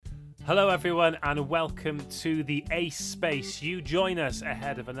Hello everyone and welcome to the Ace Space. You join us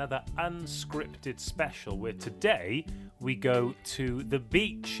ahead of another Unscripted special where today we go to the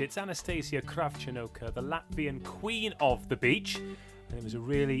beach. It's Anastasija Kravčenoka, the Latvian queen of the beach. And it was a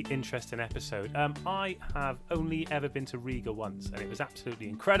really interesting episode. I have only ever been to Riga once and it was absolutely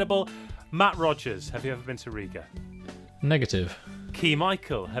incredible. Matt Rogers, have you ever been to Riga? Negative. Key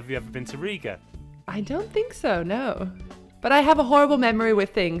Michael, have you ever been to Riga? I don't think so, no. But I have a horrible memory with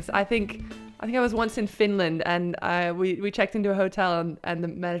things. I think I was once in Finland and we checked into a hotel and the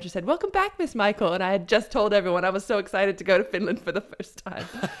manager said, "Welcome back, Miss Michael." And I had just told everyone I was so excited to go to Finland for the first time.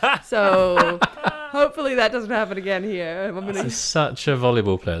 So hopefully that doesn't happen again here. This is such a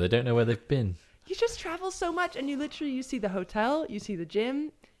volleyball player. They don't know where they've been. You just travel so much and you see the hotel, you see the gym,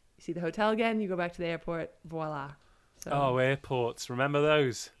 you see the hotel again, you go back to the airport, voila. So. Oh, airports. Remember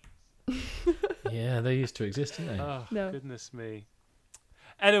those? Yeah, they used to exist, didn't they? Oh, no. Goodness me.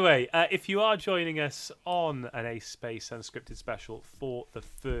 Anyway, if you are joining us on an Ace Space Unscripted special for the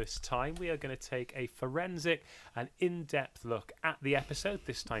first time, we are going to take a forensic and in-depth look at the episode,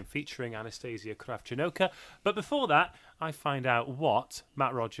 this time featuring Anastasija Kravčenoka. But before that, I find out what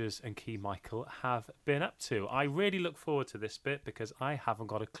Matt Rogers and Key Michael have been up to. I really look forward to this bit because I haven't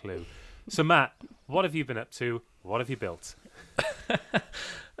got a clue. So, Matt, what have you been up to? What have you built?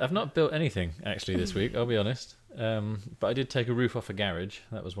 I've not built anything, actually, this week, I'll be honest. But I did take a roof off a garage.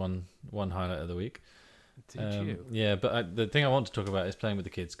 That was one highlight of the week. Did you? Yeah, but the thing I want to talk about is playing with the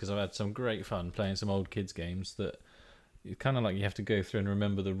kids, because I've had some great fun playing some old kids games that it's kind of like you have to go through and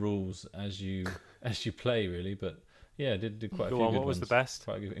remember the rules as you play, really. But yeah, I did quite a few good ones. What was the best?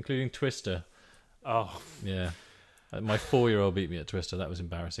 Quite good, including Twister. Oh. Yeah. My 4-year-old beat me at Twister. That was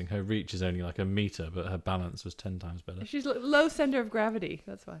embarrassing. Her reach is only like a meter, but her balance was 10 times better. She's low center of gravity,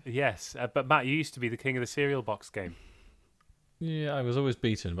 that's why. Yes, but Matt, you used to be the king of the cereal box game. Yeah, I was always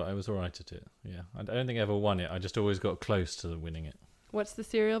beaten, but I was all right at it. Yeah, I don't think I ever won it. I just always got close to winning it. What's the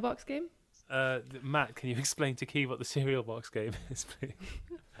cereal box game? Matt, can you explain to Key what the cereal box game is, please?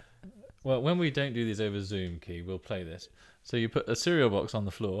 Well, when we don't do these over Zoom, Key, we'll play this. So you put a cereal box on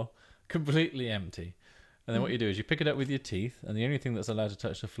the floor, completely empty. And then what you do is you pick it up with your teeth, and the only thing that's allowed to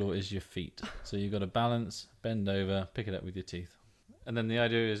touch the floor is your feet. So you've got to balance, bend over, pick it up with your teeth. And then the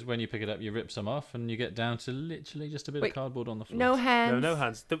idea is when you pick it up, you rip some off, and you get down to literally just a bit of cardboard on the floor. No hands. No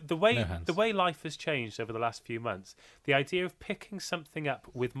hands. The way life has changed over the last few months, the idea of picking something up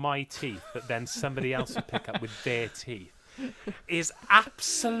with my teeth that then somebody else would pick up with their teeth is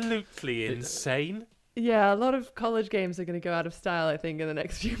absolutely insane. Yeah, a lot of college games are going to go out of style, I think, in the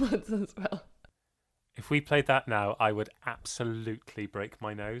next few months as well. If we played that now, I would absolutely break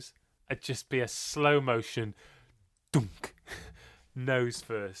my nose. It'd just be a slow motion, dunk, nose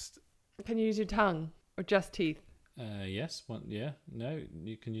first. Can you use your tongue or just teeth? Yes. Yeah. No,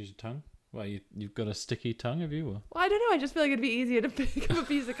 you can use your tongue. Well, you've got a sticky tongue, have you? Or? Well, I don't know. I just feel like it'd be easier to pick up a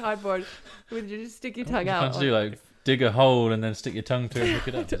piece of cardboard with your sticky tongue out. To do like dig a hole and then stick your tongue to it and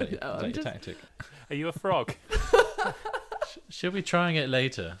pick it up. Is that your just... tactic? Are you a frog? Should we trying it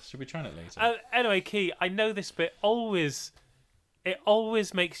later? Anyway, Key, I know this bit always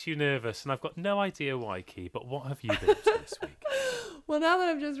makes you nervous, and I've got no idea why, Key, but what have you been up to this week? Well, now that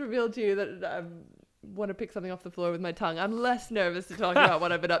I've just revealed to you that I want to pick something off the floor with my tongue, I'm less nervous to talk about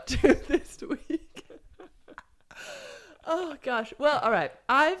what I've been up to this week. Oh, gosh. Well, all right.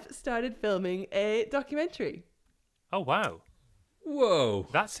 I've started filming a documentary. Oh, wow. Whoa.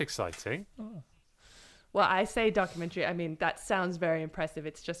 That's exciting. Oh. Well, I say documentary. I mean, that sounds very impressive.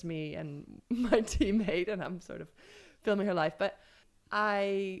 It's just me and my teammate, and I'm sort of filming her life. But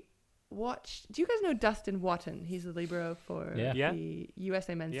I watched... Do you guys know Dustin Watton? He's the libero for the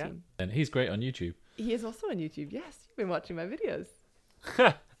USA men's team. And he's great on YouTube. He is also on YouTube. Yes, you've been watching my videos.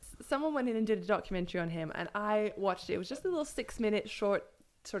 Someone went in and did a documentary on him, and I watched it. It was just a little 6-minute short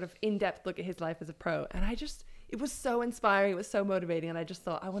sort of in-depth look at his life as a pro. And it was so inspiring. It was so motivating. And I just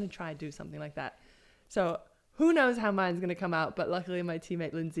thought, I want to try and do something like that. So who knows how mine's going to come out, but luckily my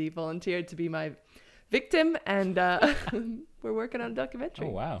teammate Lindsay volunteered to be my victim, and we're working on a documentary. Oh,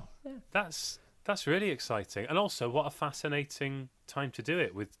 wow. Yeah. That's really exciting. And also, what a fascinating time to do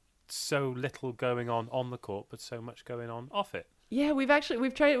it with so little going on the court, but so much going on off it. Yeah, we've got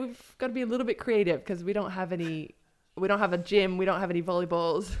to be a little bit creative because we don't have a gym, we don't have any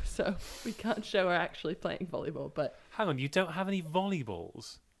volleyballs, so we can't show her actually playing volleyball. But hang on, you don't have any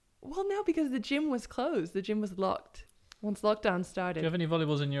volleyballs? Well, no, because the gym was closed. The gym was locked once lockdown started. Do you have any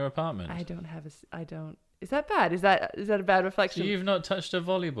volleyballs in your apartment? I don't. Is that bad? Is that a bad reflection? So you've not touched a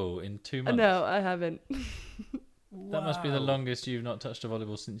volleyball in 2 months? No, I haven't. That must be the longest you've not touched a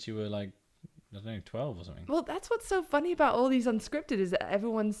volleyball since you were like, I don't know, 12 or something. Well, that's what's so funny about all these Unscripted is that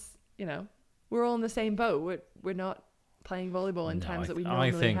everyone's we're all in the same boat. We're not playing volleyball in times that we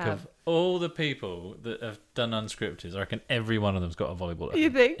normally have. I think of all the people that have done Unscripted, I reckon every one of them's got a volleyball. You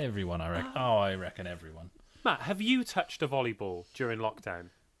think? Everyone, I reckon. I reckon everyone. Matt, have you touched a volleyball during lockdown?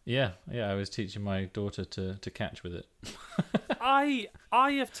 Yeah. I was teaching my daughter to catch with it. I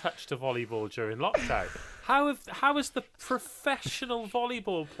have touched a volleyball during lockdown. How has the professional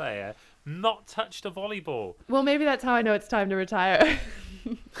volleyball player not touched a volleyball? Well, maybe that's how I know it's time to retire.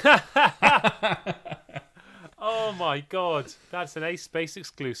 Oh my God, that's an Ace Space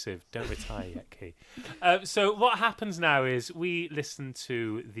exclusive. Don't retire yet, Key. So what happens now is we listen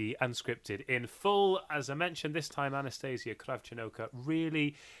to the Unscripted in full. As I mentioned, this time Anastasija Kravčenoka,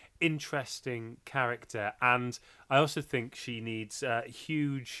 really interesting character, and I also think she needs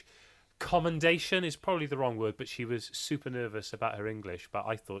huge commendation is probably the wrong word, but she was super nervous about her English, but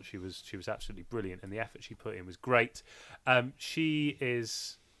I thought she was absolutely brilliant, and the effort she put in was great. She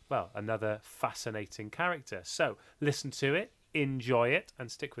is, well, another fascinating character. So listen to it, enjoy it, and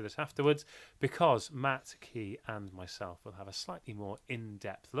stick with us afterwards, because Matt, Key, and myself will have a slightly more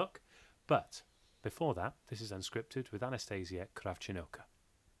in-depth look. But before that, this is Unscripted with Anastasija Kravčenoka.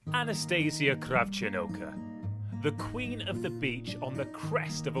 Anastasija Kravčenoka, the queen of the beach on the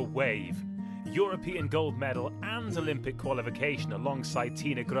crest of a wave. European gold medal and Olympic qualification alongside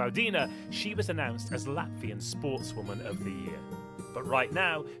Tina Graudina, she was announced as Latvian Sportswoman of the Year. But right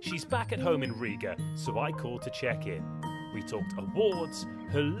now, she's back at home in Riga, so I called to check in. We talked awards,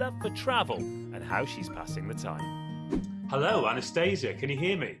 her love for travel, and how she's passing the time. Hello, Anastasija, can you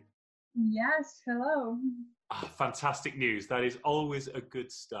hear me? Yes, hello. Fantastic news. That is always a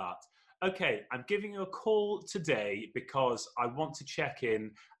good start. Okay, I'm giving you a call today because I want to check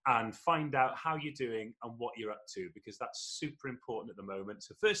in and find out how you're doing and what you're up to, because that's super important at the moment.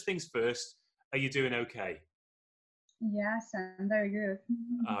 So first things first, are you doing okay? Yes, I'm very good.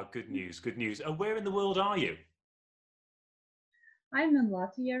 Good news, good news. And where in the world are you? I'm in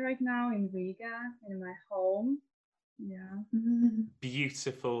Latvia right now, in Riga, in my home. Yeah.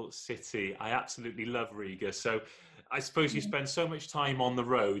 Beautiful city. I absolutely love Riga. So I suppose you spend so much time on the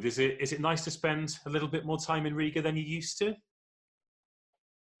road. Is it nice to spend a little bit more time in Riga than you used to?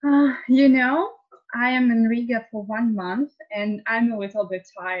 I am in Riga for 1 month and I'm a little bit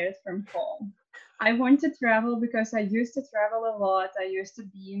tired from home. I want to travel because I used to travel a lot. I used to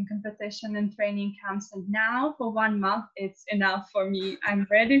be in competition and training camps, and now for 1 month it's enough for me. I'm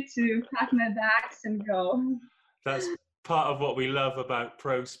ready to pack my bags and go. That's part of what we love about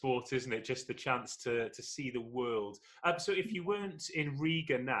pro sport, isn't it? Just the chance to see the world. So if you weren't in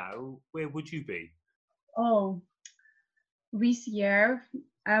Riga now, where would you be? Oh, this year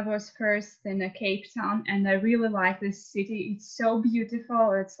I was first in Cape Town, and I really like this city. It's so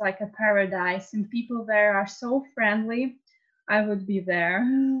beautiful. It's like a paradise, and people there are so friendly. I would be there.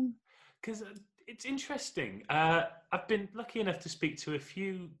 Because it's interesting. I've been lucky enough to speak to a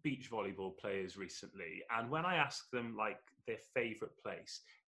few beach volleyball players recently, and when I ask them like their favourite place,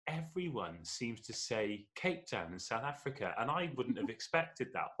 everyone seems to say Cape Town in South Africa, and I wouldn't have expected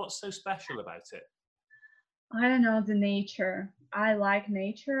that. What's so special about it? I don't know, the nature. I like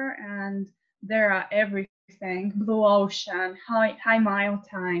nature, and there are everything: blue ocean, high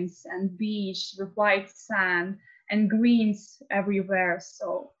mountains, and beach with white sand and greens everywhere.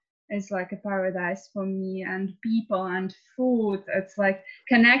 So it's like a paradise for me, and people and food. It's like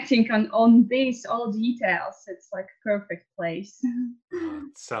connecting on these all details. It's like a perfect place.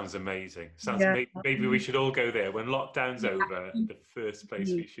 Sounds amazing. Maybe we should all go there when lockdown's over. The first place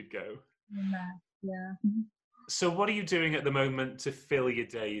we should go. Yeah. So what are you doing at the moment to fill your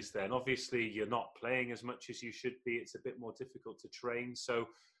days then? Obviously, you're not playing as much as you should be. It's a bit more difficult to train. So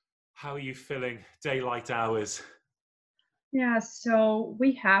how are you filling daylight hours? Yeah, so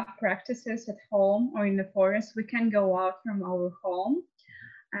we have practices at home or in the forest. We can go out from our home,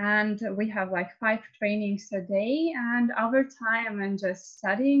 and we have like 5 trainings a day. And over time, I'm just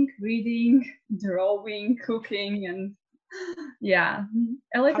studying, reading, drawing, cooking, and yeah,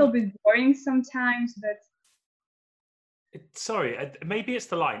 a little bit boring sometimes, but sorry, maybe it's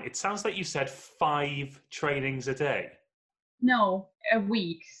the line. It sounds like you said 5 trainings a day. No, a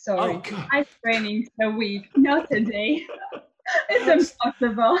week. Sorry, oh, 5 trainings a week, not a day. It's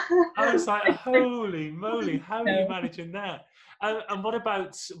impossible. I was like, holy moly, how are you managing that? And what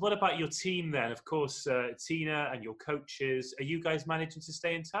about your team then? Of course, Tina and your coaches. Are you guys managing to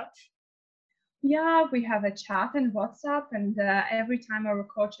stay in touch? Yeah, we have a chat and WhatsApp, and every time our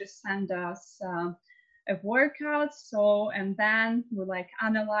coaches send us a workout, and then we like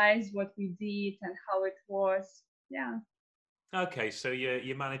analyze what we did and how it was. Yeah. Okay, so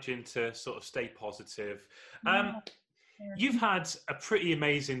you're managing to sort of stay positive. You've had a pretty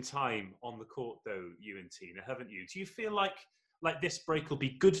amazing time on the court, though, you and Tina, haven't you? Do you feel like this break will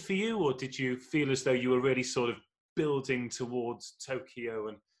be good for you, or did you feel as though you were really sort of building towards Tokyo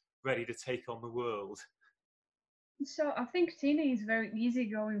and ready to take on the world? So I think Tina is a very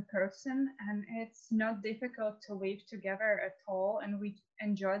easygoing person, and it's not difficult to live together at all. And we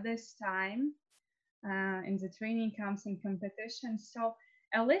enjoy this time in the training camps and competitions. So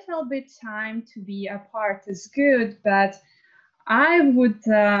a little bit time to be apart is good, but I would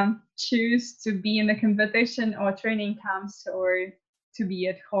choose to be in a competition or training camps or to be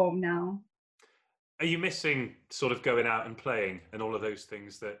at home now. Are you missing sort of going out and playing and all of those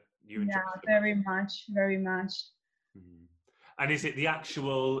things that you enjoy? Yeah, very much, very much. Mm. And is it the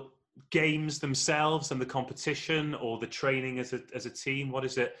actual games themselves and the competition, or the training as a team? What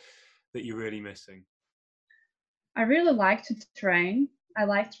is it that you're really missing? I really like to train. I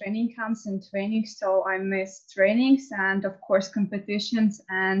like training camps and training, so I miss trainings and of course competitions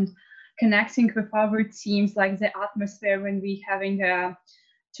and connecting with our teams, like the atmosphere when we having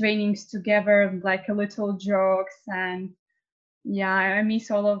trainings together, like a little jokes, and yeah, I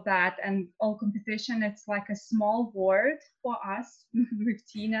miss all of that. And all competition, it's like a small world for us with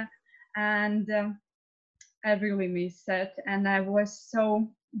Tina, and I really miss it. And I was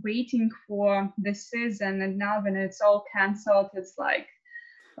so waiting for the season, and now when it's all cancelled, it's like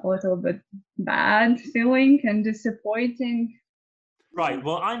a little bit bad feeling and disappointing. Right,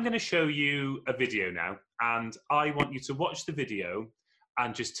 well, I'm going to show you a video now, and I want you to watch the video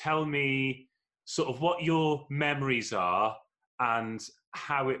and just tell me sort of what your memories are and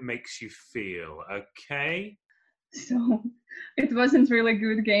how it makes you feel, okay? So it wasn't really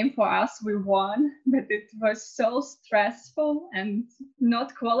good game for us. We won, but it was so stressful and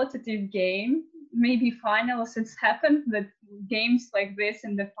not qualitative game. Maybe finals, it's happened that games like this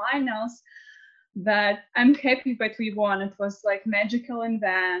in the finals, that I'm happy that we won. It was like magical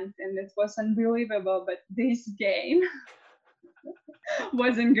event and it was unbelievable, but this game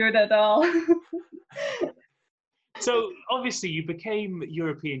wasn't good at all. So obviously you became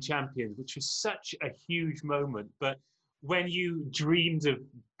European champion, which was such a huge moment. But when you dreamed of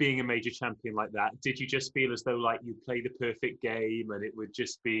being a major champion like that, did you just feel as though like you play the perfect game and it would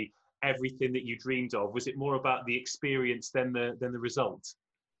just be everything that you dreamed of? Was it more about the experience than the result?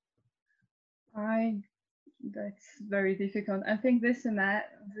 That's very difficult. I think this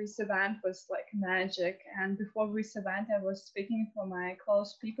event was like magic. And before this event, I was speaking for my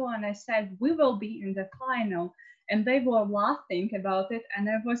close people, and I said we will be in the final, and they were laughing about it. And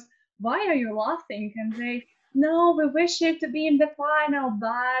I was, why are you laughing? And they, no, we wish you to be in the final,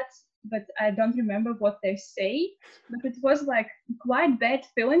 but I don't remember what they say. But it was like quite bad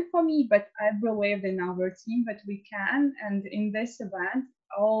feeling for me. But I believed in our team that we can. And in this event,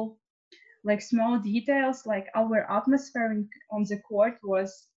 all like small details, like our atmosphere on the court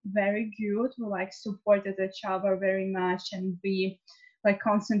was very good. We like supported each other very much, and we like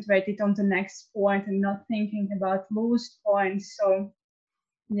concentrated on the next point and not thinking about lost points. So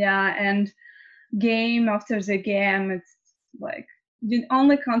yeah, and game after the game, it's like you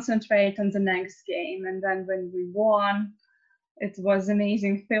only concentrate on the next game. And then when we won, it was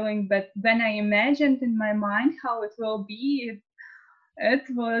amazing feeling. But when I imagined in my mind how it will be, it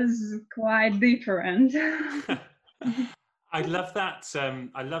was quite different. I love that.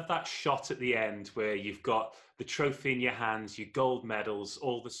 I love that shot at the end where you've got the trophy in your hands, your gold medals,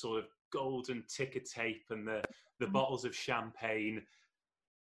 all the sort of golden ticker tape, and the bottles of champagne.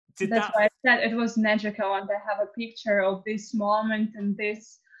 That's why I said it was magical, and I have a picture of this moment, and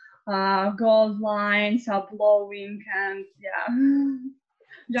this gold lines are blowing, and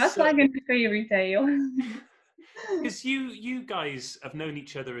yeah, just like in a fairy tale. Because you guys have known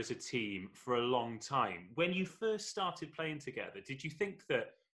each other as a team for a long time. When you first started playing together, did you think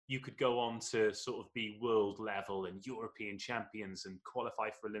that you could go on to sort of be world level and European champions and qualify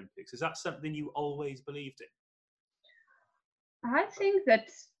for Olympics? Is that something you always believed in? I think that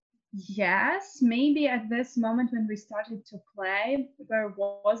yes, maybe at this moment when we started to play, there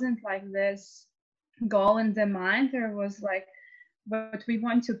wasn't like this goal in the mind. There was like, but we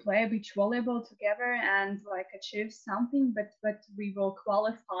want to play beach volleyball together and like achieve something, but we will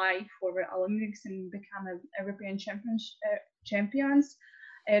qualify for the Olympics and become a European champions.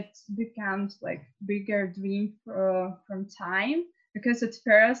 It becomes like bigger dream from time, because at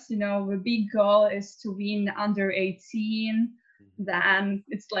first, the big goal is to win under 18. Then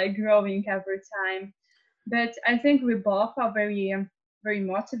it's like growing every time. But I think we both are very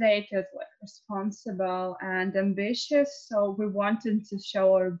motivated, like responsible and ambitious. So we wanted to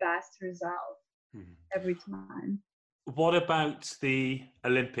show our best result every time. what about the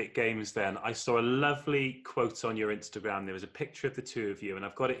Olympic Games then? I saw a lovely quote on your Instagram. There was a picture of the two of you, and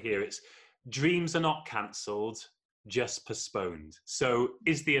I've got it here. It's dreams are not cancelled, just postponed. So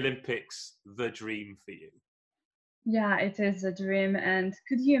is the Olympics the dream for you? Yeah, it is a dream. And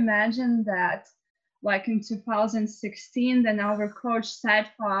could you imagine that, like in 2016, then our coach said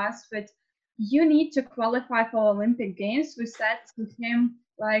for us, but you need to qualify for Olympic Games. We said to him,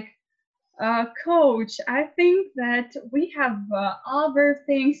 like, coach, I think that we have other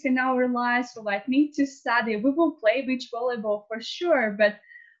things in our lives. We like need to study. We will play beach volleyball for sure, but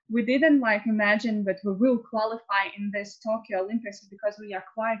we didn't like imagine that we will qualify in this Tokyo Olympics because we are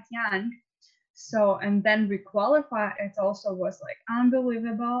quite young. So, and then we qualify. It also was like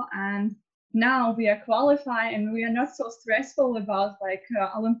unbelievable. And now we are qualifying and we are not so stressful about like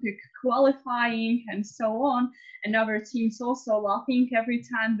Olympic qualifying and so on. And our team's also laughing every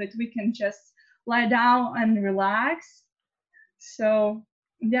time that we can just lie down and relax. So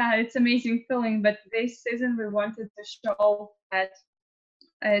yeah, it's amazing feeling. But this season we wanted to show that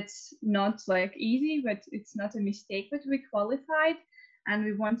it's not like easy, but it's not a mistake that we qualified. And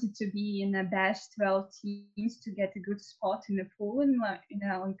we wanted to be in the best 12 teams to get a good spot in the pool in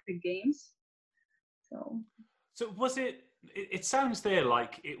the Olympic Games. So was it? It sounds there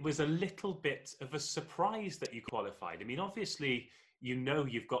like it was a little bit of a surprise that you qualified. I mean, obviously,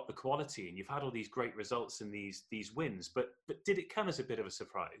 you've got the quality and you've had all these great results and these wins, but did it come as a bit of a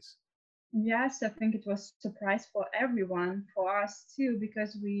surprise? Yes, I think it was a surprise for everyone, for us too,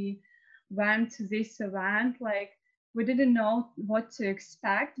 because we went to this event like we didn't know what to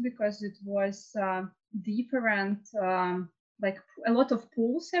expect because it was different, like a lot of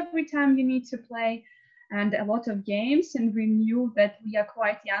pools every time you need to play and a lot of games. And we knew that we are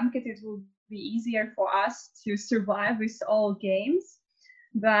quite young, and it will be easier for us to survive with all games.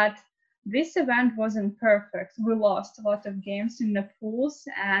 But this event wasn't perfect. We lost a lot of games in the pools,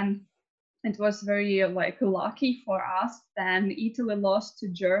 and it was very like lucky for us. Then Italy lost to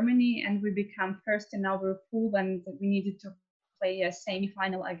Germany and we became first in our pool, and we needed to play a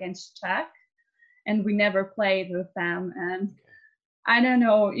semi-final against Czech, and we never played with them. And I don't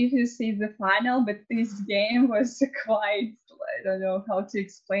know if you see the final, but this game was quite, I don't know how to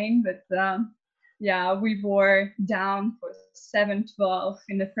explain, but yeah, we were down for 7-12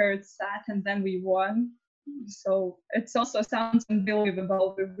 in the third set and then we won. So it also sounds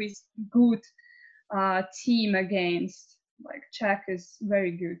unbelievable with this good team against, like Czech is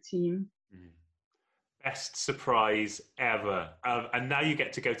very good team. Best surprise ever. And now you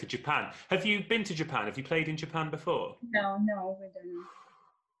get to go to Japan. Have you been to Japan? Have you played in Japan before? No, we didn't.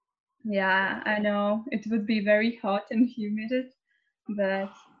 Yeah, I know. It would be very hot and humid, but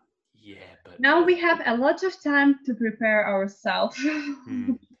yeah, but now we have a lot of time to prepare ourselves.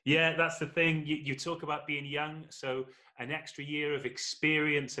 Yeah, that's the thing. You talk about being young, so an extra year of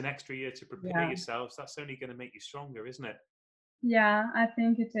experience, an extra year to prepare yourselves, that's only going to make you stronger, isn't it? Yeah, I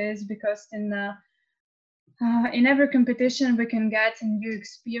think it is, because in every competition we can get a new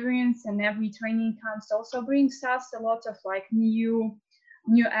experience, and every training camps also brings us a lot of like new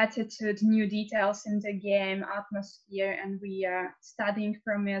attitude, new details in the game, atmosphere, and we are studying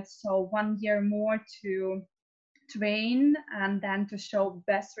from it. So 1 year more to train and then to show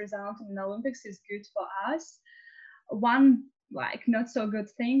best result in the Olympics is good for us. One like not so good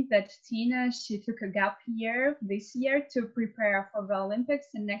thing that Tina, she took a gap year this year to prepare for the Olympics,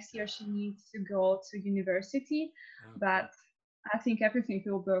 and next year she needs to go to university. Okay. But I think everything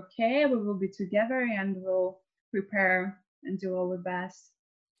will be okay. We will be together and we'll prepare and do all the best.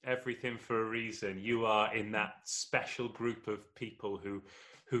 Everything for a reason. You are in that special group of people who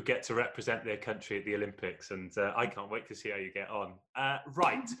get to represent their country at the Olympics, and I can't wait to see how you get on.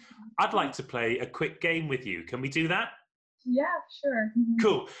 Right, I'd like to play a quick game with you. Can we do that? Yeah, sure.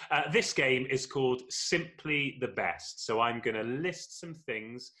 Cool. This game is called Simply the Best. So I'm going to list some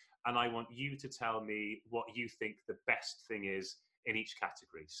things, and I want you to tell me what you think the best thing is in each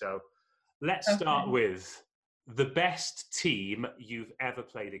category. So let's start with the best team you've ever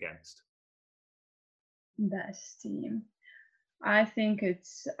played against. Best team. I think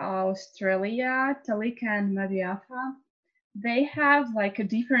it's Australia, Talika and Mariafa. They have like a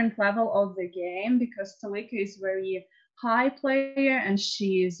different level of the game, because Talika is very high player and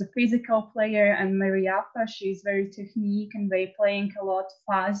she is a physical player, and Mariafa, she's very technique and they playing a lot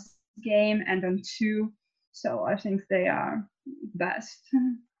fast game and on two. So I think they are best.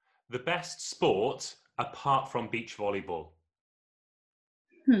 The best sport apart from beach volleyball.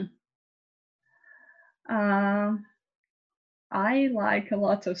 I like a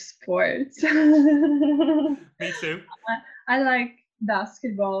lot of sports. Me too. I like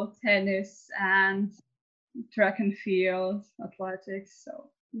basketball, tennis, and track and field, athletics. So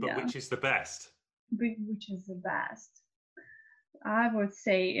But yeah, which is the best? which is the best? I would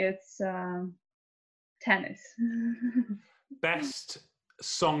say it's tennis. Best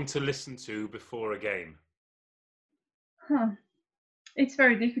song to listen to before a game? Huh. It's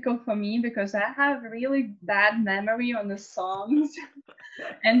very difficult for me because I have really bad memory on the songs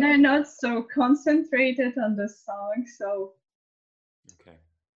and I'm not so concentrated on the song, so Okay.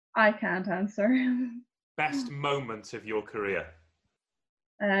 I can't answer. Best moment of your career?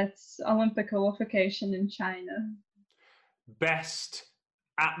 It's Olympic qualification in China. Best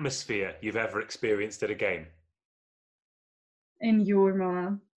atmosphere you've ever experienced at a game? In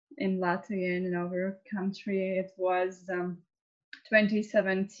Jurma, in Latvia, in our country. It was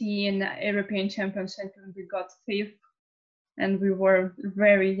 2017 European Championship and we got fifth and we were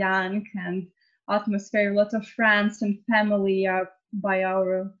very young and atmosphere, a lot of friends and family are by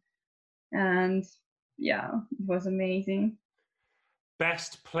our, and yeah, it was amazing.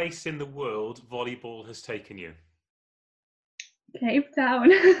 Best place in the world volleyball has taken you? Cape Town.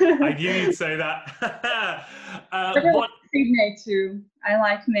 I knew you'd say that. What? Sydney too. I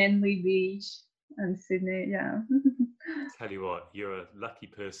like Manly Beach and Sydney, yeah. Tell you what, you're a lucky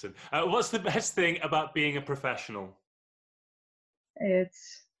person. What's the best thing about being a professional?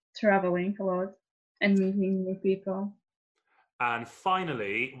 It's traveling a lot and meeting new people. And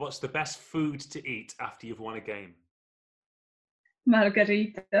finally, what's the best food to eat after you've won a game?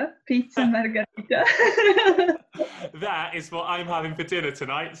 Margarita, pizza margarita. That is what I'm having for dinner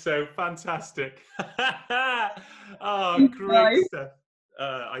tonight, so fantastic. Oh, great stuff.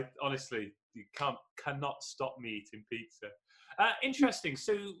 I honestly, you cannot stop me eating pizza. Interesting.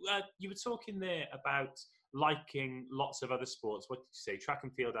 So you were talking there about liking lots of other sports. What did you say? Track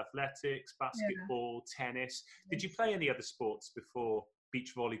and field, athletics, basketball, tennis. Did you play any other sports before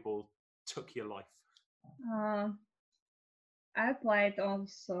beach volleyball took your life? I played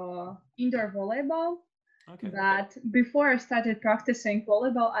also indoor volleyball. Okay. But before I started practicing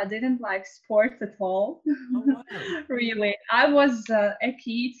volleyball, I didn't like sports at all. Oh, wow. Really. I was a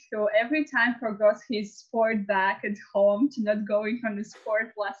kid who every time forgot his sport bag at home to not going on a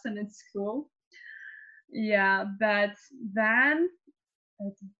sport lesson at school. Yeah, but then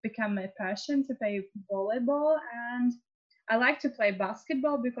it became my passion to play volleyball, and I like to play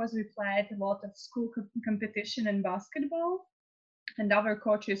basketball because we played a lot of school competition in basketball. And our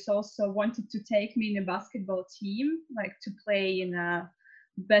coaches also wanted to take me in a basketball team, like to play in a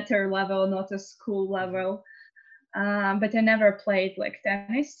better level, not a school level. But I never played like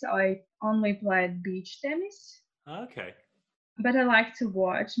tennis. So I only played beach tennis. Okay. But I like to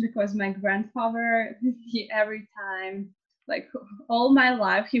watch because my grandfather, he every time, like all my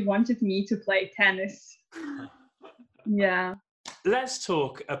life, he wanted me to play tennis. Yeah. Let's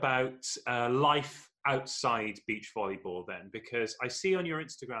talk about life outside beach volleyball then, because I see on your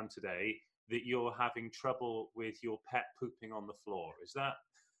Instagram today that you're having trouble with your pet pooping on the floor. Is that?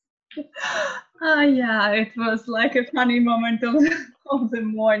 Yeah, it was like a funny moment of the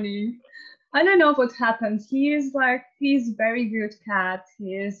morning. I don't know what happened. He's very good cat.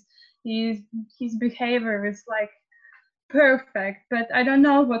 His behavior is like perfect, but I don't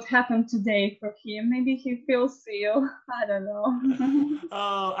know what happened today for him. Maybe he feels ill. I don't know.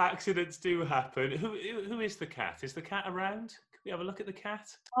 Oh, accidents do happen. Who is the cat? Is the cat around? Can we have a look at the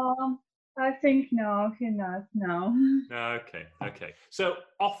cat? I think no, he's not. No. Okay. So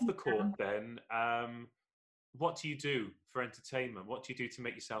off the court then, what do you do for entertainment? What do you do to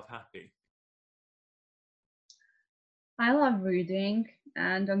make yourself happy? I love reading,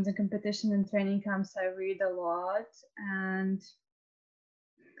 and on the competition and training camps, I read a lot. And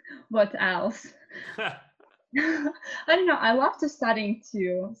what else? I don't know. I love to studying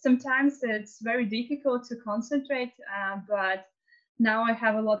too. Sometimes it's very difficult to concentrate, but now I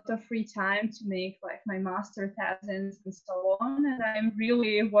have a lot of free time to make like my master thesis and so on, and I'm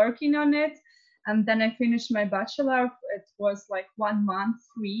really working on it. And then I finished my bachelor. It was like 1 month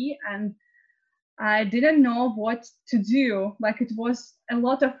free, and I didn't know what to do. Like it was a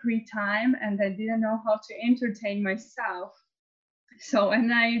lot of free time and I didn't know how to entertain myself. So,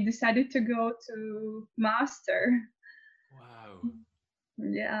 and I decided to go to master. Wow.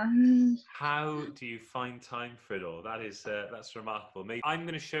 Yeah. How do you find time for it all? That is, that's remarkable. I'm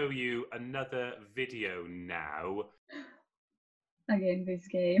going to show you another video now. Again, this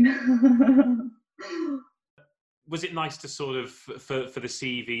game. Was it nice to sort of, for the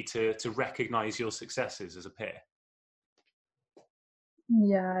CV to recognize your successes as a peer?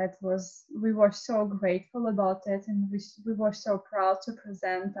 Yeah, it was. We were so grateful about it, and we were so proud to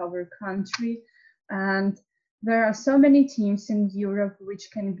present our country. And there are so many teams in Europe which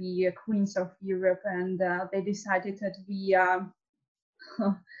can be queens of Europe, and they decided that we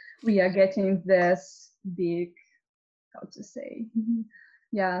are getting this big, how to say,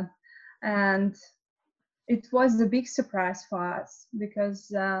 yeah, and it was a big surprise for us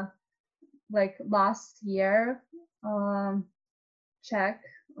because like last year, Czech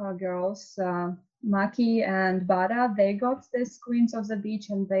girls, Maki and Bada, they got this Queens of the Beach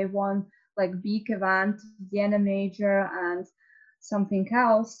and they won like big event, Vienna Major and something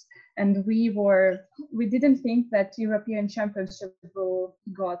else. And we didn't think that European Championship will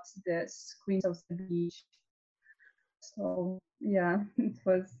got this Queens of the Beach. So yeah, it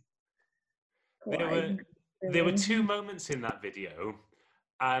was quite. There were two moments in that video,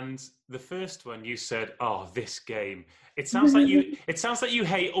 and the first one you said, "Oh, this game." It sounds like you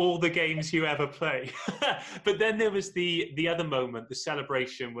hate all the games you ever play. But then there was the other moment, the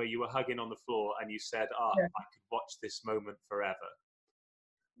celebration where you were hugging on the floor, and you said, "Oh, yeah. I could watch this moment forever."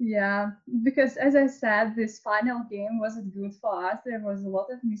 Yeah, because as I said, this final game wasn't good for us. There was a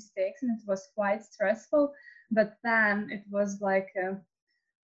lot of mistakes, and it was quite stressful. But then it was like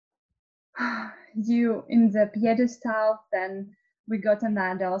you in the pedestal, then we got a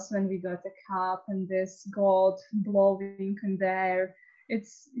medals when we got a cup and this gold blowing in the air.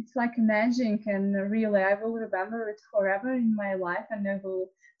 It's like magic, and really I will remember it forever in my life, and I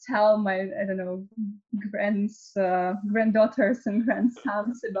will tell my granddaughters and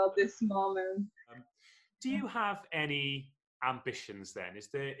grandsons about this moment. Do you have any ambitions then? Is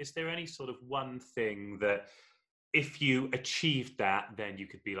there any sort of one thing that if you achieved that, then you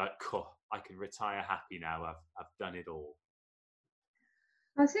could be like, cool, I can retire happy now. I've done it all.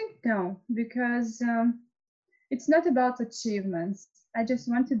 I think no, because it's not about achievements. I just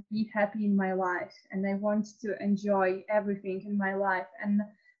want to be happy in my life, and I want to enjoy everything in my life. And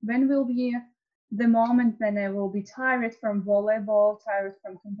when will be the moment when I will be tired from volleyball, tired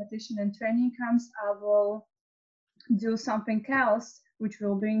from competition and training comes, I will do something else which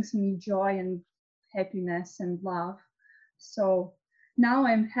will bring me joy and happiness and love. So now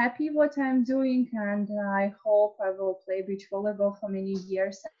I'm happy what I'm doing, and I hope I will play beach volleyball for many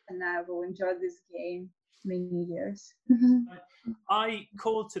years, and I will enjoy this game many years. I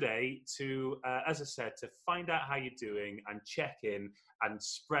called today to, as I said, to find out how you're doing and check in and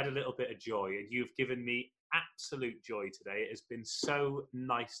spread a little bit of joy. And you've given me absolute joy today. It has been so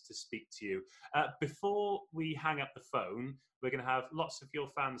nice to speak to you. Before we hang up the phone, we're going to have lots of your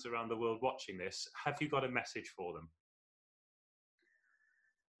fans around the world watching this. Have you got a message for them?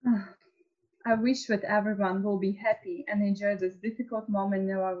 I wish that everyone will be happy and enjoy this difficult moment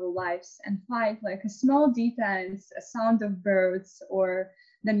in our lives, and find like a small details, a sound of birds, or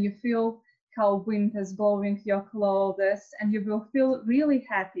then you feel how wind is blowing your clothes, and you will feel really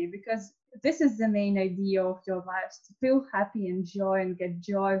happy, because this is the main idea of your lives, to feel happy and joy and get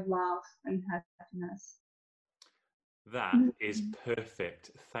joy, love and happiness. That is perfect.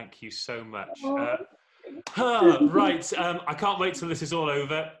 Thank you so much. Right, I can't wait till this is all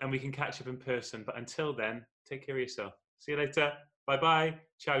over and we can catch up in person. But until then, take care of yourself. See you later. Bye-bye.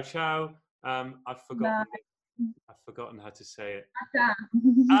 Ciao, ciao. I've forgotten how to say it.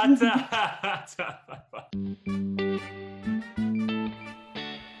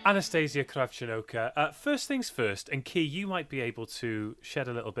 Anastasija Kravčenoka. First things first, and Key, you might be able to shed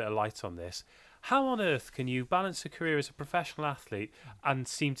a little bit of light on this. How on earth can you balance a career as a professional athlete and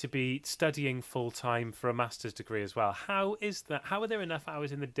seem to be studying full-time for a master's degree as well? How is that? How are there enough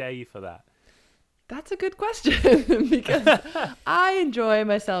hours in the day for that? That's a good question, because I enjoy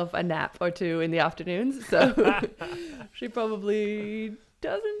myself a nap or two in the afternoons, so she probably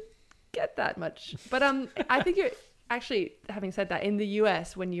doesn't get that much. But I think you're actually, having said that, in the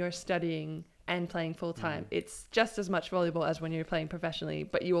US, when you're studying and playing full time, it's just as much volleyball as when you're playing professionally,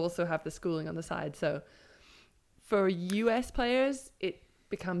 but you also have the schooling on the side. So for US players, it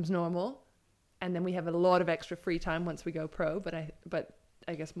becomes normal, and then we have a lot of extra free time once we go pro. But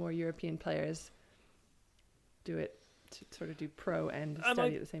I guess more European players do it to sort of do pro and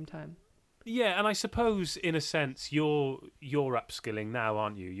study at the same time. Yeah, and I suppose in a sense you're upskilling now,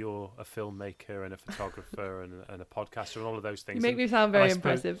 aren't you? You're a filmmaker and a photographer and a podcaster and all of those things. You make me sound very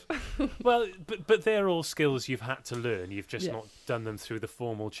impressive. Well, but they're all skills you've had to learn. You've just not done them through the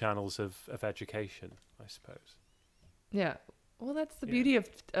formal channels of education, I suppose. Yeah. Well, that's the beauty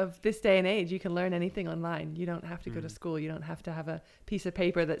of this day and age. You can learn anything online. You don't have to go to school. You don't have to have a piece of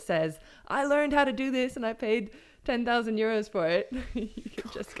paper that says, I learned how to do this and I paid 10,000 euros for it. You can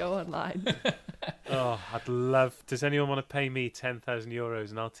just go online. Oh, I'd love... Does anyone want to pay me 10,000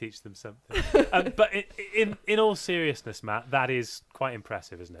 euros and I'll teach them something? But in all seriousness, Matt, that is quite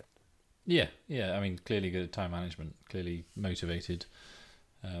impressive, isn't it? Yeah. I mean, clearly good at time management, clearly motivated.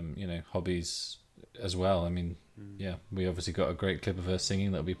 Hobbies as well. I mean, yeah, we obviously got a great clip of her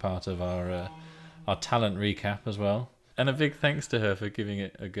singing that'll be part of our talent recap as well. And a big thanks to her for giving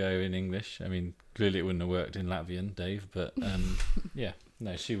it a go in English. I mean, clearly it wouldn't have worked in Latvian, Dave, but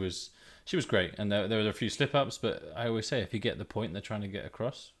she was great. And there were a few slip-ups, but I always say if you get the point they're trying to get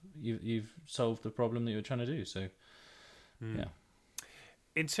across, you've solved the problem that you're trying to do. So, yeah.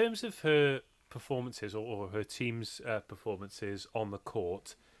 In terms of her performances or her team's performances on the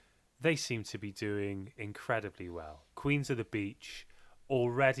court, they seem to be doing incredibly well. Queens of the Beach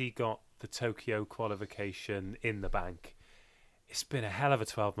already got the Tokyo qualification in the bank. It's been a hell of a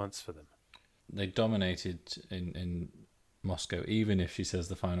 12 months for them. They dominated in Moscow, even if she says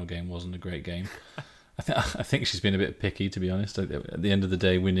the final game wasn't a great game. I think she's been a bit picky, to be honest. At the end of the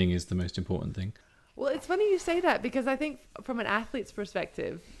day, winning is the most important thing. Well, it's funny you say that, because I think from an athlete's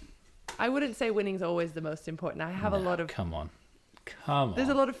perspective, I wouldn't say winning's always the most important. I have a lot of... Come on. There's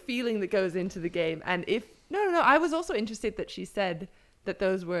a lot of feeling that goes into the game. And if... No. I was also interested that she said that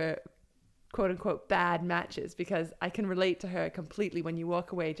those were quote-unquote bad matches, because I can relate to her completely when you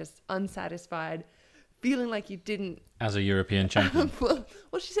walk away just unsatisfied, feeling like you didn't... As a European champion. well,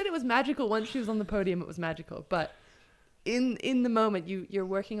 she said it was magical. Once she was on the podium, it was magical. But in the moment, you're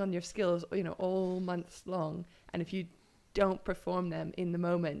working on your skills, all months long. And if you don't perform them in the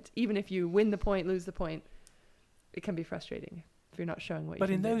moment, even if you win the point, lose the point, it can be frustrating if you're not showing what you can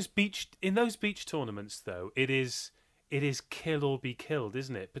do. But in those beach tournaments, though, it is kill or be killed,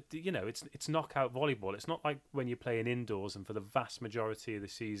 isn't it? But it's knockout volleyball. It's not like when you're playing indoors, and for the vast majority of the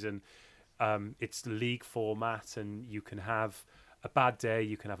season, it's the league format, and you can have a bad day,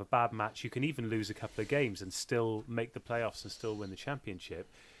 you can have a bad match, you can even lose a couple of games and still make the playoffs and still win the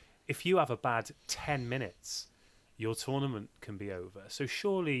championship. If you have a bad 10 minutes, your tournament can be over. So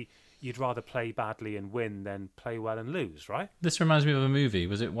surely you'd rather play badly and win than play well and lose, right? This reminds me of a movie.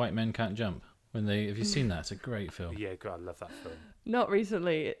 Was it White Men Can't Jump? Have you seen that? It's a great film. Yeah, I love that film. Not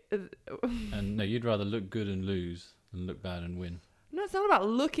recently. And no, you'd rather look good and lose than look bad and win. No, it's not about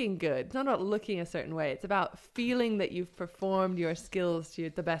looking good. It's not about looking a certain way. It's about feeling that you've performed your skills to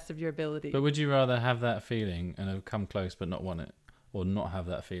the best of your ability. But would you rather have that feeling and have come close but not won it, or not have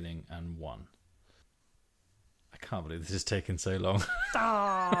that feeling and won? I can't believe this is taking so long.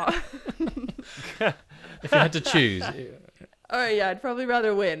 If you had to choose... Oh yeah, I'd probably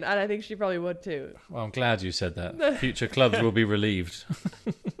rather win, and I think she probably would too. Well, I'm glad you said that. Future clubs will be relieved.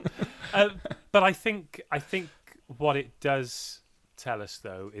 But I think what it does tell us,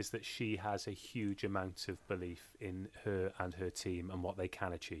 though, is that she has a huge amount of belief in her and her team and what they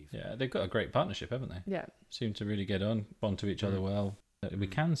can achieve. Yeah, they've got a great partnership, haven't they? Yeah. Seem to really get on to each other well. We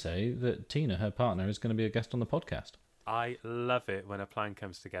can say that Tina, her partner, is going to be a guest on the podcast. I love it when a plan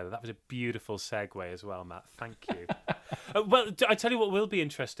comes together. That was a beautiful segue as well, Matt. Thank you. Well, I tell you what will be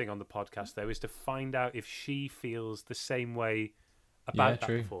interesting on the podcast, though, is to find out if she feels the same way about that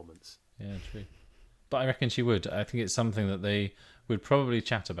performance. Yeah, true. But I reckon she would. I think it's something that they would probably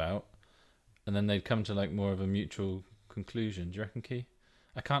chat about, and then they'd come to like more of a mutual conclusion. Do you reckon, Key?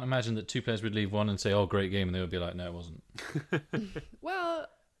 I can't imagine that two players would leave one and say, "Oh, great game," and they would be like, "No, it wasn't." Well,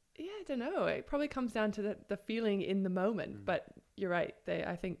 yeah, I don't know. It probably comes down to the feeling in the moment. But you're right.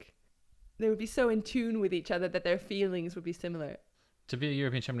 I think they would be so in tune with each other that their feelings would be similar. To be a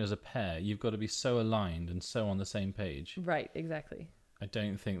European champion as a pair, you've got to be so aligned and so on the same page. Right, exactly. I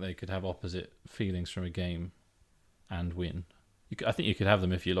don't think they could have opposite feelings from a game and win. I think you could have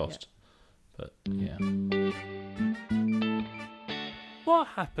them if you lost. Yeah. But, yeah. What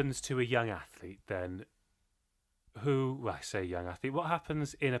happens to a young athlete, then, I say young athlete, what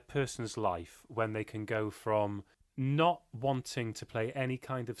happens in a person's life when they can go from not wanting to play any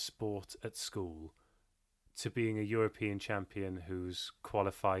kind of sport at school to being a European champion who's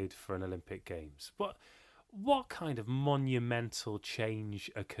qualified for an Olympic Games? What kind of monumental change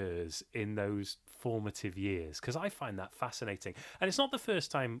occurs in those formative years? Because I find that fascinating. And it's not the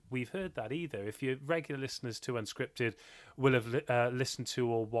first time we've heard that either. If you're regular listeners to Unscripted, will have listened to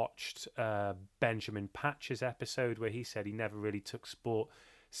or watched Benjamin Patch's episode where he said he never really took sport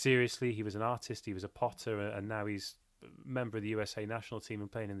seriously. He was an artist, he was a potter, and now he's a member of the USA national team and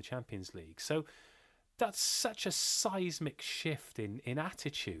playing in the Champions League. So that's such a seismic shift in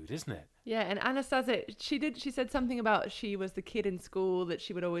attitude, isn't it? Yeah, and Anastasija, she said something about she was the kid in school that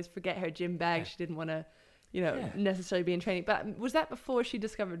she would always forget her gym bag. Yeah. She didn't want to, necessarily be in training. But was that before she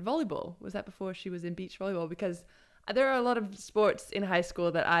discovered volleyball? Was that before she was in beach volleyball? Because there are a lot of sports in high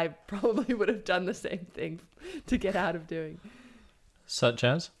school that I probably would have done the same thing to get out of doing. Such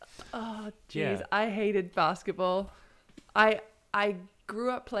as? Oh, jeez. Yeah. I hated basketball. I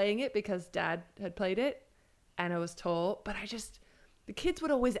grew up playing it because Dad had played it, and I was tall. But the kids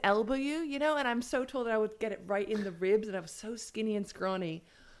would always elbow you, and I'm so tall that I would get it right in the ribs, and I was so skinny and scrawny.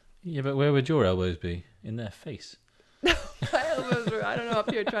 Yeah, but where would your elbows be? In their face. My elbows were, I don't know, up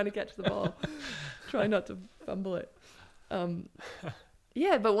here trying to catch the ball, trying not to fumble it.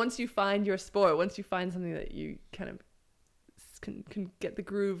 Yeah, but once you find your sport, once you find something that you kind of can get the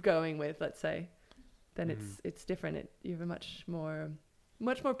groove going with, let's say, then it's different. You have a much more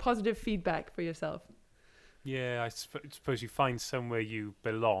positive feedback for yourself. Yeah, I suppose you find somewhere you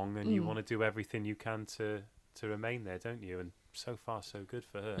belong, and you want to do everything you can to remain there, don't you? And so far, so good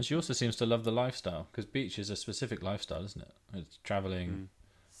for her. And she also seems to love the lifestyle, because beach is a specific lifestyle, isn't it? It's travelling.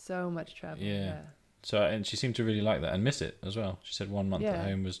 So much travel. Yeah. So, and she seemed to really like that and miss it as well. She said 1 month at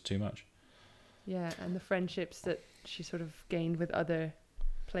home was too much. Yeah, and the friendships that she sort of gained with other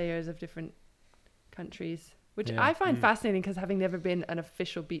players of different countries, which I find fascinating, because having never been an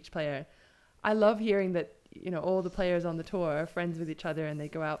official beach player, I love hearing that, all the players on the tour are friends with each other and they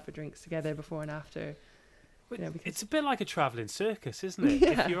go out for drinks together before and after. It's a bit like a travelling circus, isn't it?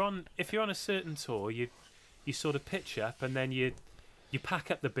 Yeah. If you're on a certain tour, you sort of pitch up, and then you pack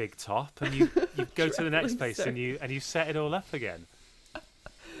up the big top, and you go to the next place, and you set it all up again.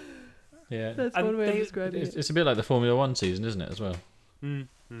 Yeah, that's one way of describing it. It's a bit like the Formula 1 season, isn't it, as well?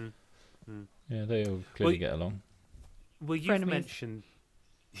 Yeah, they all clearly get along. Well, you've mentioned...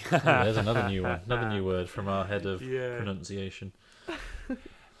 There's another new one, another new word from our head of pronunciation.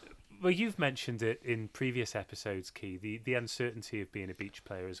 Well, you've mentioned it in previous episodes, Key, the uncertainty of being a beach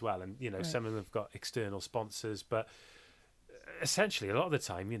player as well. And, some of them have got external sponsors, but essentially a lot of the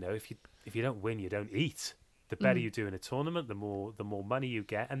time, if you don't win, you don't eat. The better you do in a tournament, the more money you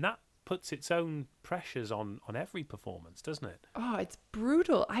get. And that puts its own pressures on every performance, doesn't it? Oh, it's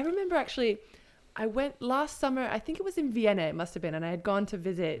brutal. I remember actually, I went last summer, I think it was in Vienna, it must have been, and I had gone to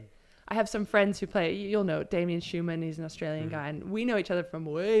visit. I have some friends who play, you'll know, Damien Schumann, he's an Australian guy, and we know each other from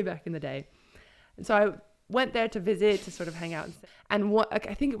way back in the day. And so I went there to visit, to sort of hang out. And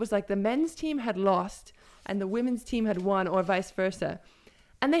I think it was like the men's team had lost and the women's team had won, or vice versa.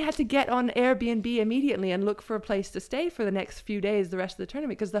 And they had to get on Airbnb immediately and look for a place to stay for the next few days, the rest of the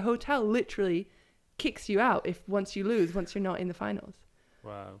tournament, because the hotel literally kicks you out once you lose, once you're not in the finals.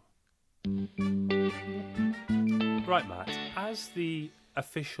 Wow. Right, Matt, as the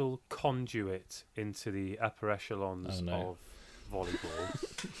official conduit into the upper echelons of volleyball.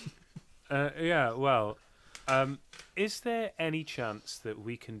 Is there any chance that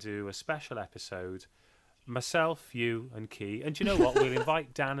we can do a special episode, myself, you and Key, and do you know what, we'll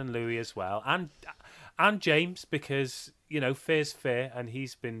invite Dan and Louis as well, and James, because fair's fair, and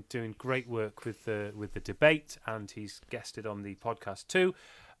he's been doing great work with the debate, and he's guested on the podcast too,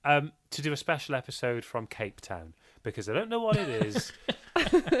 to do a special episode from Cape Town, because I don't know what it is,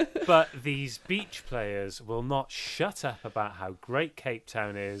 but these beach players will not shut up about how great Cape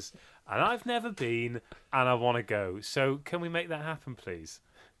Town is, and I've never been, and I want to go. So can we make that happen, please?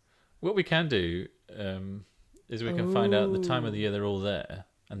 What we can do is we can find out the time of the year they're all there,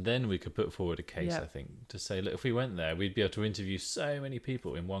 and then we could put forward a case, I think, to say, look, if we went there, we'd be able to interview so many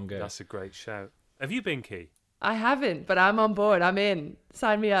people in one go. That's a great shout. Have you been, Key? I haven't, but I'm on board. I'm in.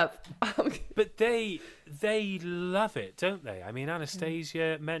 Sign me up. But they love it, don't they? I mean,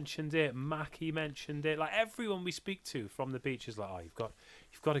 Anastasija mentioned it. Mackie mentioned it. Like, everyone we speak to from the beach is like, oh, you've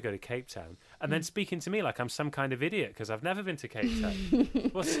got to go to Cape Town. And then speaking to me like I'm some kind of idiot because I've never been to Cape Town.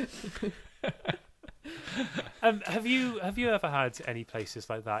 Have you ever had any places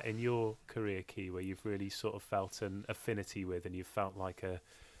like that in your career, Key, where you've really sort of felt an affinity with, and you've felt like a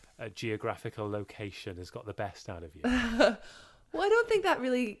geographical location has got the best out of you? Well, I don't think that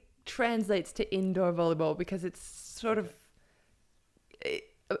really translates to indoor volleyball, because it's sort of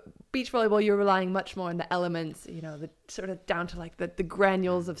beach volleyball, you're relying much more on the elements, the sort of down to like the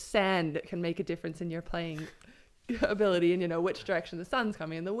granules of sand that can make a difference in your playing ability, and which direction the sun's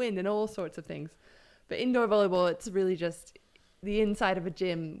coming and the wind and all sorts of things. But indoor volleyball, it's really just the inside of a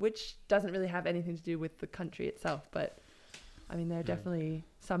gym, which doesn't really have anything to do with the country itself. But I mean, there are definitely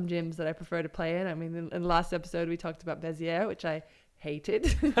some gyms that I prefer to play in. I mean, in the last episode, we talked about Béziers, which I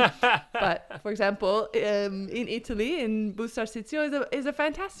hated. But for example, in Italy, in Busto is a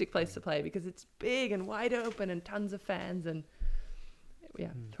fantastic place to play, because it's big and wide open and tons of fans. And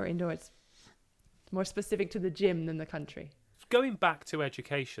for indoor, it's more specific to the gym than the country. Going back to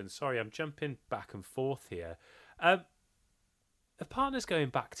education, sorry, I'm jumping back and forth here. A partner's going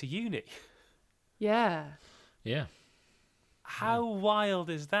back to uni. Yeah. Yeah. How wild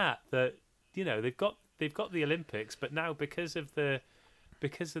is that? That they've got the Olympics, but now because of the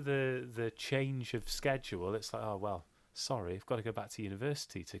change of schedule, it's like, oh well, sorry, I've got to go back to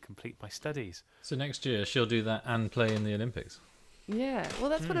university to complete my studies. So next year she'll do that and play in the Olympics. Yeah, well,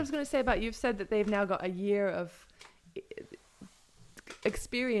 that's what I was going to say about, you've said that they've now got a year of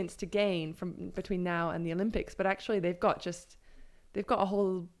experience to gain from between now and the Olympics, but actually they've got a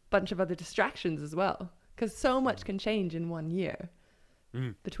whole bunch of other distractions as well, because so much can change in 1 year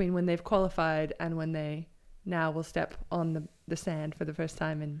between when they've qualified and when they now will step on the sand for the first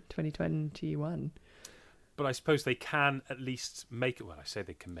time in 2021. But I suppose they can at least make it. Well, I say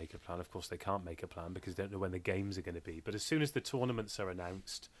they can make a plan. Of course, they can't make a plan because they don't know when the games are going to be. But as soon as the tournaments are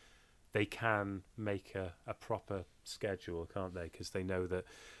announced, they can make a proper schedule, can't they? Because they know that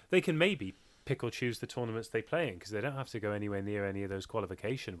they can maybe pick or choose the tournaments they play in, because they don't have to go anywhere near any of those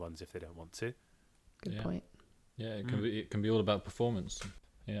qualification ones if they don't want to. Good point. Yeah, it can be all about performance.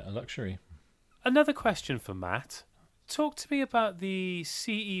 Yeah, a luxury. Another question for Matt. Talk to me about the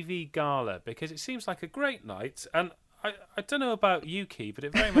CEV Gala, because it seems like a great night, and I don't know about you, Key, but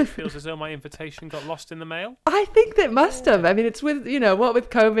it very much feels as though my invitation got lost in the mail. I think that must have. I mean, it's with, what with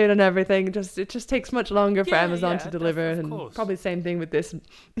COVID and everything, it just takes much longer for Amazon to deliver, and probably the same thing with this.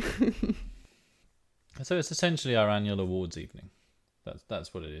 So it's essentially our annual awards evening.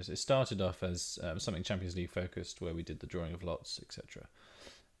 That's what it is. It started off as something Champions League focused, where we did the drawing of lots, etc.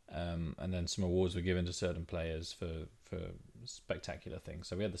 And then some awards were given to certain players for spectacular things.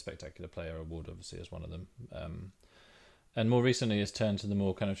 So we had the Spectacular Player Award, obviously, as one of them. And more recently, it's turned to the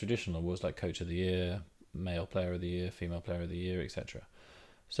more kind of traditional awards like Coach of the Year, Male Player of the Year, Female Player of the Year, etc.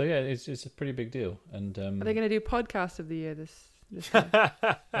 So yeah, it's a pretty big deal. And are they going to do Podcast of the Year this year?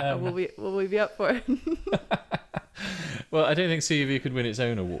 Will we be up for it? Well, I don't think CEV could win its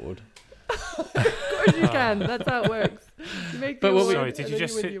own award. Of course you can. That's how it works. You make the award, sorry, did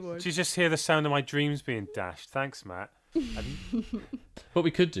you just hear the sound of my dreams being dashed? Thanks, Matt. What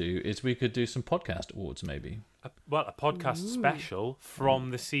we could do is we could do some podcast awards, maybe. A podcast special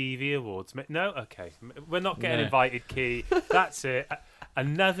from the CEV Awards. No? Okay. We're not getting invited, Key. That's it.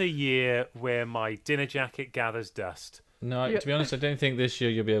 Another year where my dinner jacket gathers dust. No, to be honest, I don't think this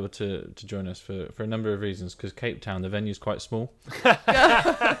year you'll be able to join us for a number of reasons, because Cape Town, the venue's quite small.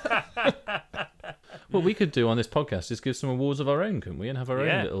 What we could do on this podcast is give some awards of our own, couldn't we? And have our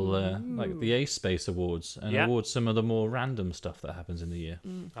own little, like the Ace Space Awards, and award some of the more random stuff that happens in the year.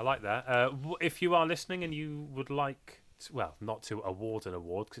 I like that. If you are listening and you would like, not to award an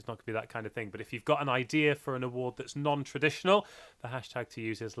award, because it's not going to be that kind of thing, but if you've got an idea for an award that's non-traditional, the hashtag to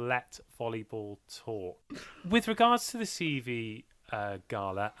use is Let Volleyball Talk. With regards to the CV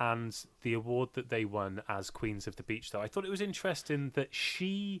Gala and the award that they won as Queens of the Beach, though, I thought it was interesting that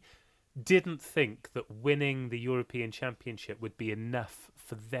she didn't think that winning the European Championship would be enough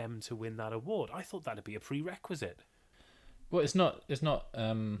for them to win that award. I thought that'd be a prerequisite. Well, it's not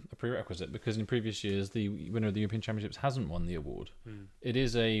a prerequisite, because in previous years the winner of the European Championships hasn't won the award. It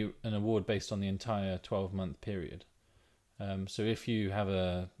is an award based on the entire 12-month period. So if you have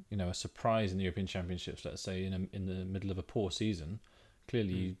a surprise in the European Championships, let's say in the middle of a poor season,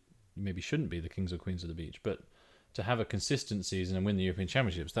 clearly you maybe shouldn't be the Kings or Queens of the Beach. But to have a consistent season and win the European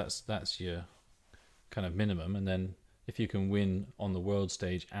Championships, that's your kind of minimum. And then if you can win on the world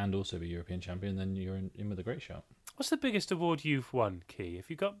stage and also be European champion, then you're in with a great shot. What's the biggest award you've won, Key? Have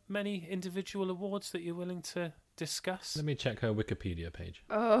you got many individual awards that you're willing to discuss? Let me check her Wikipedia page.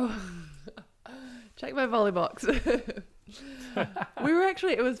 Oh, check my volley box. It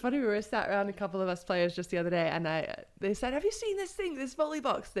was funny, we were sat around, a couple of us players just the other day, and they said, have you seen this thing, this volley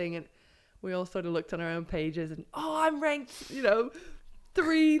box thing? And we all sort of looked on our own pages and, I'm ranked,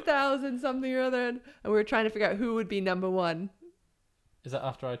 3,000 something or other. And we were trying to figure out who would be number one. Is that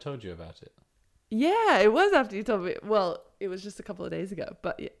after I told you about it? Yeah, it was after you told me. Well, it was just a couple of days ago,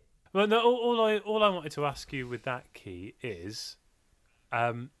 but yeah. Well, no, all I wanted to ask you with that, Key, is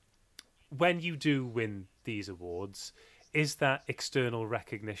when you do win these awards, is that external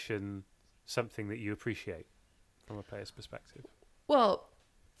recognition something that you appreciate from a player's perspective? Well,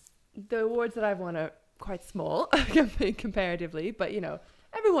 the awards that I've won are quite small comparatively, but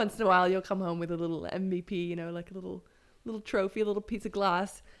every once in a while you'll come home with a little MVP, like a little trophy, a little piece of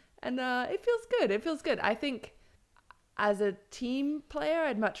glass, and it feels good. I think as a team player,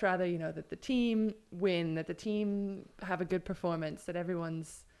 I'd much rather that the team win, that the team have a good performance, that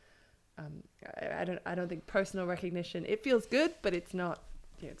everyone's I don't think personal recognition, it feels good, but it's not,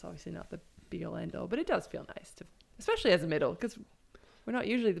 it's obviously not the be all end all, but it does feel nice to, especially as a middle, because we're not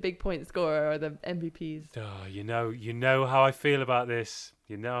usually the big point scorer or the MVPs. Oh, you know how I feel about this.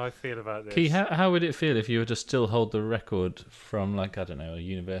 Key, how would it feel if you were to still hold the record from, like, I don't know, a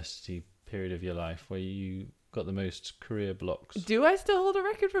university period of your life where you got the most career blocks? Do I still hold a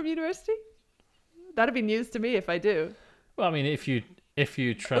record from university? That'd be news to me if I do. Well, I mean, if you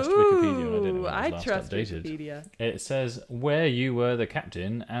trust Wikipedia, I don't know when it was I last trust updated. Wikipedia. It says where you were the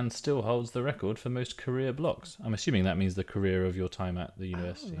captain and still holds the record for most career blocks. I'm assuming that means the career of your time at the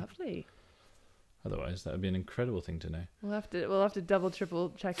university. Oh, lovely. Otherwise, that would be an incredible thing to know. We'll have to double,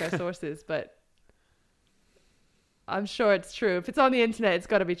 triple check our sources, but I'm sure it's true. If it's on the internet, it's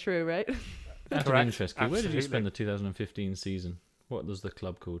got to be true, right? Out of Correct. interest, Key, where did you Absolutely. spend the 2015 season? What was the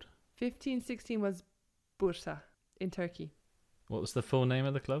club called? 15-16 was Bursa in Turkey. What was the full name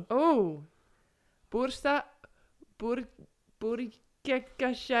of the club? Oh, Bursa Burgakashar.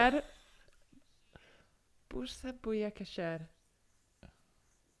 Bursa Buyakashar.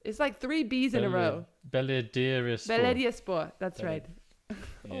 It's like 3 B's in a row. Belediyespor. Belediyespor. That's right.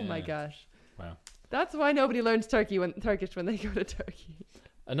 Oh my Yeah. gosh. Wow. That's why nobody learns Turkish when they go to Turkey.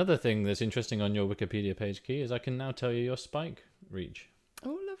 Another thing that's interesting on your Wikipedia page, Key, is I can now tell you your spike reach.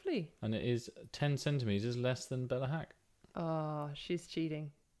 Oh, lovely. And it is 10 centimetres less than Bella Hack. Oh, she's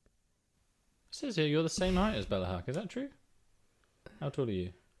cheating. It says here you're the same height as Bella Hack. Is that true? How tall are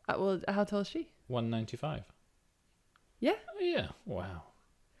you? Well, how tall is she? 195. Yeah. Oh, yeah. Wow.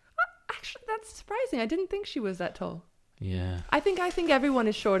 Actually, that's surprising. I didn't think she was that tall. Yeah. I think everyone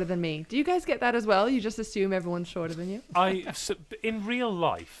is shorter than me. Do you guys get that as well? You just assume everyone's shorter than you? In real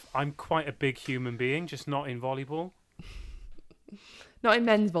life, I'm quite a big human being, just not in volleyball. Not in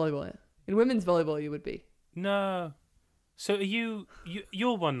men's volleyball. In women's volleyball, you would be. No. So are you're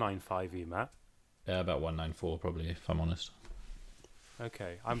 195, you Matt? Yeah, about 194 probably, if I'm honest.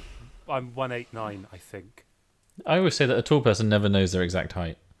 Okay, I'm 189, I think. I always say that a tall person never knows their exact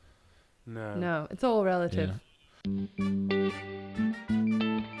height. No, it's all relative. Yeah.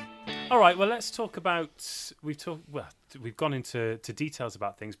 All right, well, let's talk about. We've gone into details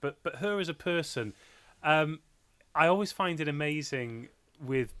about things, but her as a person, I always find it amazing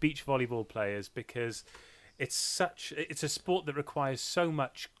with beach volleyball players because it's a sport that requires so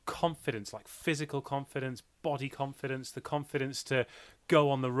much confidence, like physical confidence, body confidence, the confidence to go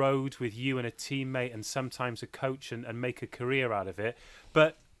on the road with you and a teammate and sometimes a coach and make a career out of it.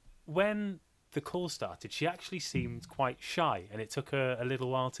 But when the call started, she actually seemed quite shy, and it took her a little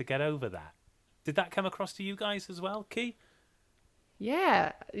while to get over that. Did that come across to you guys as well, Key?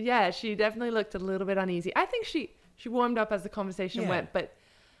 Yeah, she definitely looked a little bit uneasy. I think she warmed up as the conversation went, but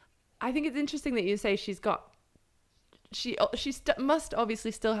I think it's interesting that you say she must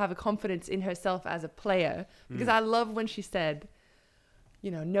obviously still have a confidence in herself as a player, because I love when she said,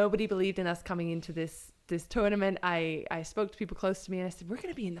 nobody believed in us coming into this tournament. I spoke to people close to me and I said, we're going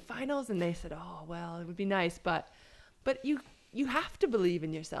to be in the finals, and they said, oh well, it would be nice, but you have to believe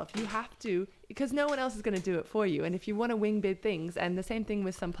in yourself. You have to, because no one else is going to do it for you. And if you want to win big things, and the same thing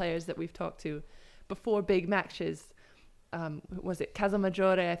with some players that we've talked to before big matches, was it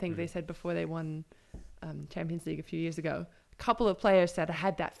Casamajore? I think they said before they won Champions League a few years ago, a couple of players said, I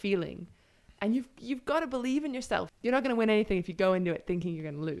had that feeling. And you've got to believe in yourself. You're not going to win anything if you go into it thinking you're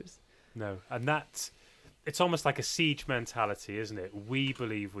going to lose. No, and it's almost like a siege mentality, isn't it? We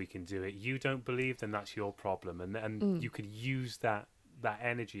believe we can do it. You don't believe, then that's your problem. And you can use that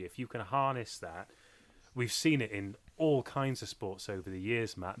energy. If you can harness that, we've seen it in all kinds of sports over the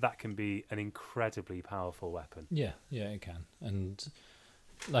years, Matt. That can be an incredibly powerful weapon. Yeah, it can. And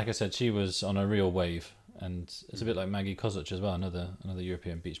like I said, she was on a real wave, and it's a bit like Maggie Kozic as well, another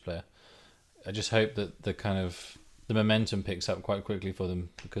European beach player. I just hope that the momentum picks up quite quickly for them,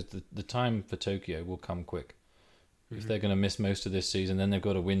 because the time for Tokyo will come quick. If they're going to miss most of this season, then they've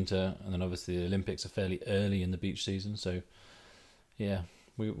got a winter, and then obviously the Olympics are fairly early in the beach season. So, yeah,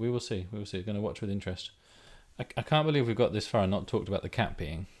 we will see. We will see. Going to watch with interest. I can't believe we've got this far and not talked about the cat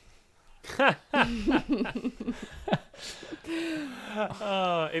peeing.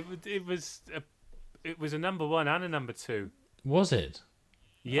 It was a number 1 and a number 2. Was it?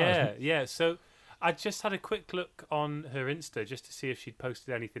 Yeah. So I just had a quick look on her Insta just to see if she'd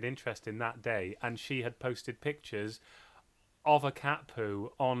posted anything interesting that day, and she had posted pictures of a cat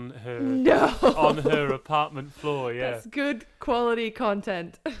poo on her apartment floor. Yeah, That's good quality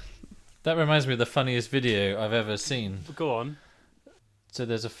content. That reminds me of the funniest video I've ever seen. Go on. So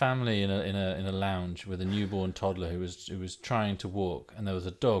there's a family in a lounge with a newborn toddler who was trying to walk, and there was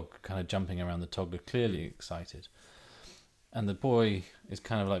a dog kind of jumping around the toddler, clearly excited. And the boy is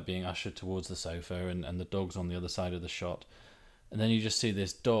kind of like being ushered towards the sofa, and the dog's on the other side of the shot. And then you just see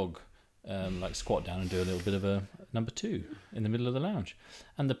this dog like squat down and do a little bit of a number 2 in the middle of the lounge.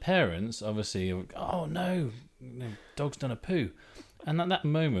 And the parents obviously are, oh no, dog's done a poo. And at that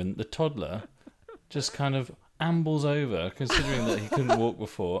moment, the toddler just kind of ambles over, considering that he couldn't walk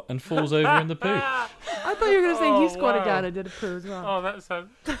before, and falls over in the poo. I thought you were going to say he squatted down and did a poo as well. Oh, that's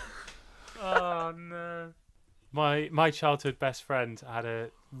Oh no. My childhood best friend had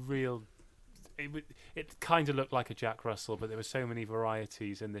a real. It kind of looked like a Jack Russell, but there were so many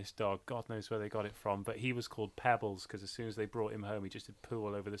varieties in this dog. God knows where they got it from. But he was called Pebbles because as soon as they brought him home, he just did poo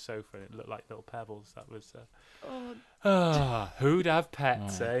all over the sofa, and it looked like little pebbles. That was. Who'd have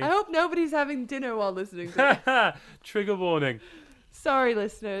pets, I eh? hope nobody's having dinner while listening to this. Trigger warning. Sorry,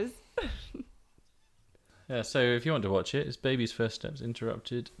 listeners. Yeah, so if you want to watch it, it's Baby's First Steps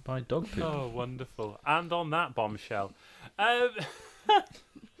interrupted by dog poop. Oh, wonderful. And on that bombshell.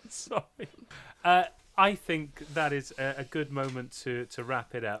 Sorry. I think that is a good moment to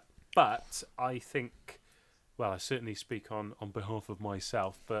wrap it up. But I think, well, I certainly speak on behalf of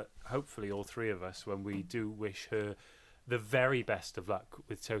myself, but hopefully all three of us, when we do wish her the very best of luck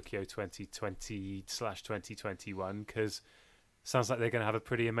with Tokyo 2020/2021, because sounds like they're going to have a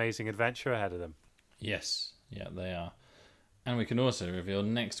pretty amazing adventure ahead of them. Yes, yeah, they are. And we can also reveal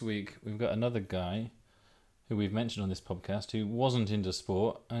next week we've got another guy who we've mentioned on this podcast who wasn't into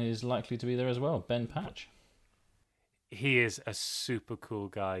sport and is likely to be there as well, Ben Patch. He is a super cool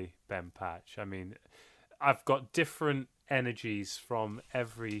guy, Ben Patch. I mean, I've got different energies from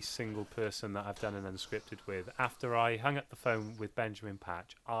every single person that I've done an Unscripted with. After I hung up the phone with Benjamin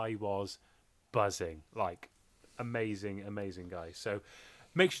Patch, I was buzzing. Like, amazing, amazing guy. So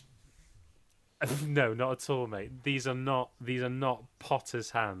make sure... No, not at all, mate. These are not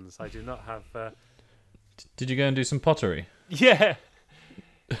potter's hands. I do not have... Did you go and do some pottery? Yeah.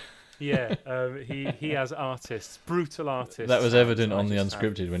 Yeah, he has artists, brutal artists. That was hands. evident I on the just have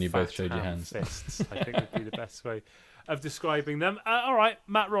Unscripted when you both fat showed your ham hands. Fists, I think would be the best way of describing them. All right,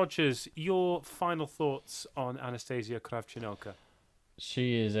 Matt Rogers, your final thoughts on Anastasija Kravčenoka.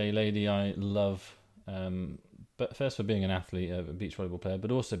 She is a lady I love, but first for being an athlete, a beach volleyball player,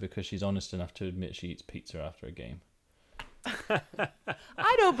 but also because she's honest enough to admit she eats pizza after a game.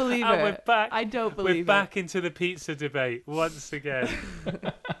 I don't believe And her. we're back. I don't believe We're back into the pizza debate once again.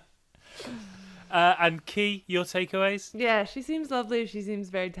 And Key, your takeaways? Yeah, she seems lovely. She seems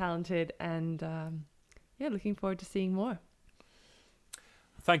very talented, and yeah, looking forward to seeing more.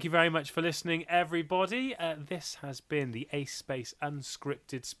 Thank you very much for listening, everybody. This has been the Ace Space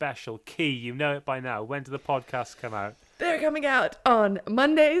Unscripted special. Key, you know it by now. When do the podcasts come out? They're coming out on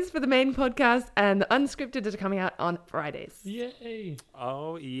Mondays for the main podcast, and the Unscripted are coming out on Fridays. Yay!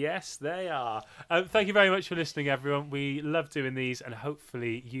 Oh, yes, they are. Thank you very much for listening, everyone. We love doing these, and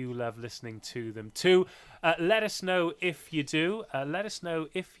hopefully you love listening to them too. Let us know if you do. Let us know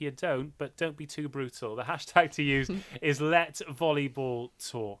if you don't, but don't be too brutal. The hashtag to use is Let Volleyball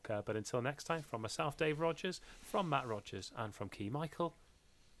Talk. But until next time, from myself, Dave Rogers, from Matt Rogers, and from Key Michael,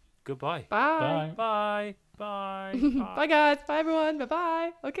 goodbye. Bye. Bye. Bye. Bye, guys. Bye, everyone.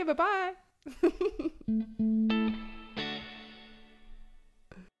 Bye-bye. Okay, bye-bye.